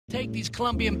Take these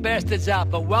Colombian bastards out,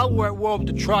 but while we're at war with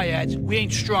the triads, we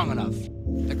ain't strong enough.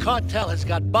 The cartel has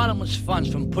got bottomless funds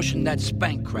from pushing that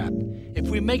spank crap. If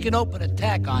we make an open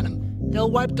attack on them, they'll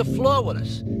wipe the floor with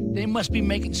us. They must be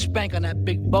making spank on that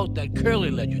big boat that Curly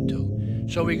led you to.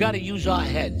 So we gotta use our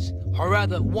heads, or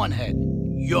rather one head,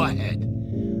 your head.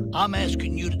 I'm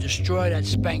asking you to destroy that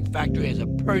spank factory as a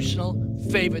personal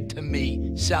favor to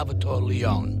me, Salvetore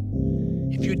Leone.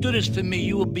 If you do this for me,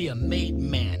 you will be a made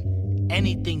man.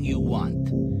 Anything you want.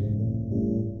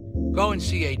 Go and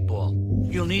see 8-Ball.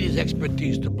 You'll need his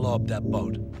expertise to blow up that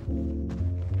boat.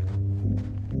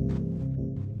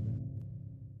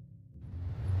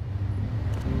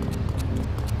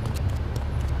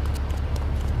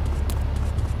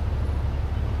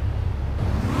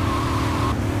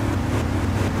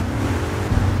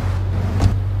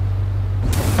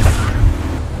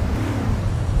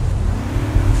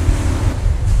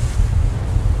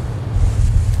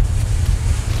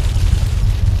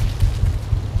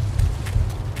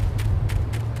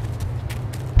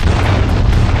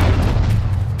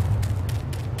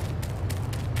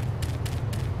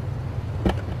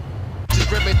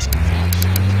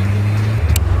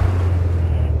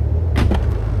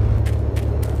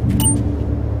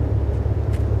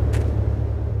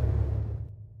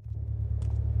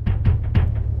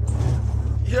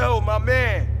 Yo, my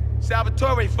man.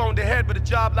 Salvatore phoned ahead, but a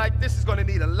job like this is gonna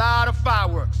need a lot of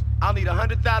fireworks. I'll need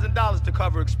 $100,000 to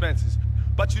cover expenses.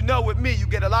 But you know, with me, you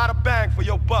get a lot of bang for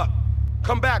your buck.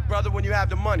 Come back, brother, when you have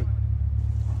the money.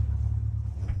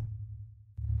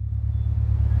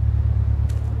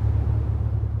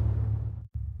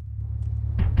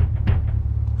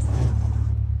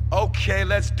 Okay,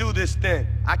 let's do this then.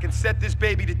 I can set this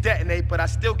baby to detonate, but I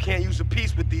still can't use a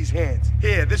piece with these hands.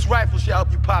 Here, this rifle should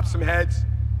help you pop some heads.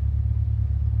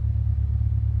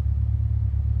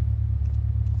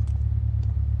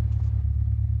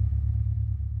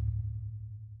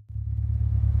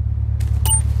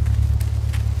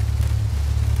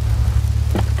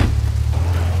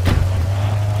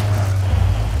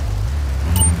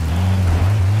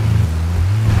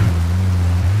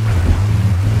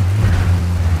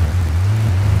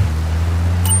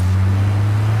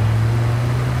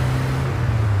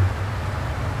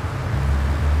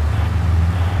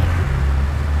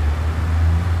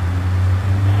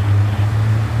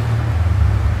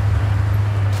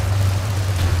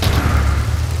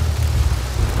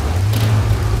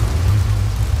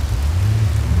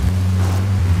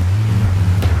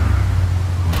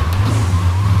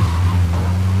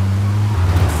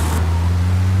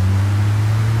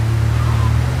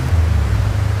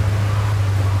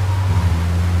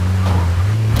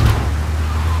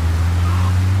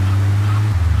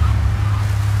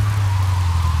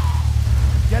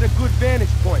 Get a good vantage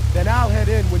point, then I'll head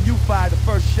in when you fire the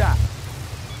first shot.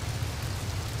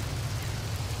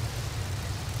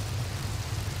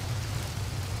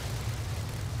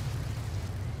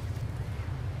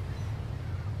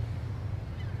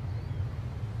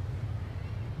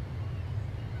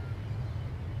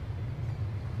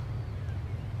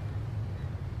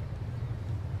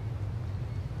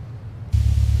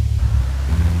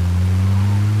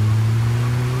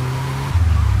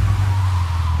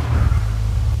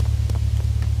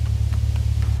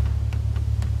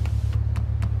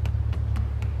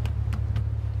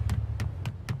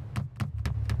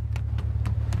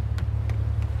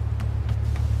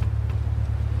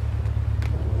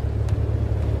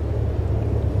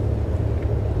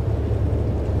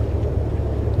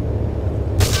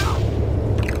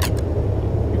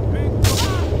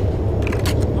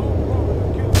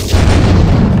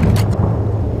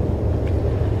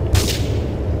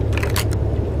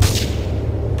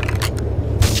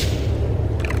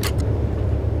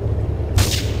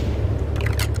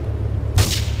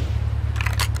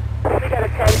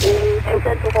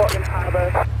 Central Portland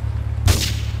Harbour.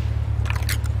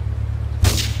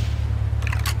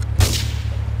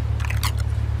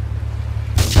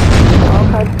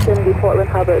 All cars vicinity Portland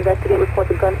Harbour. Investigate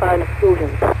reports of gunfire and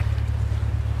explosions.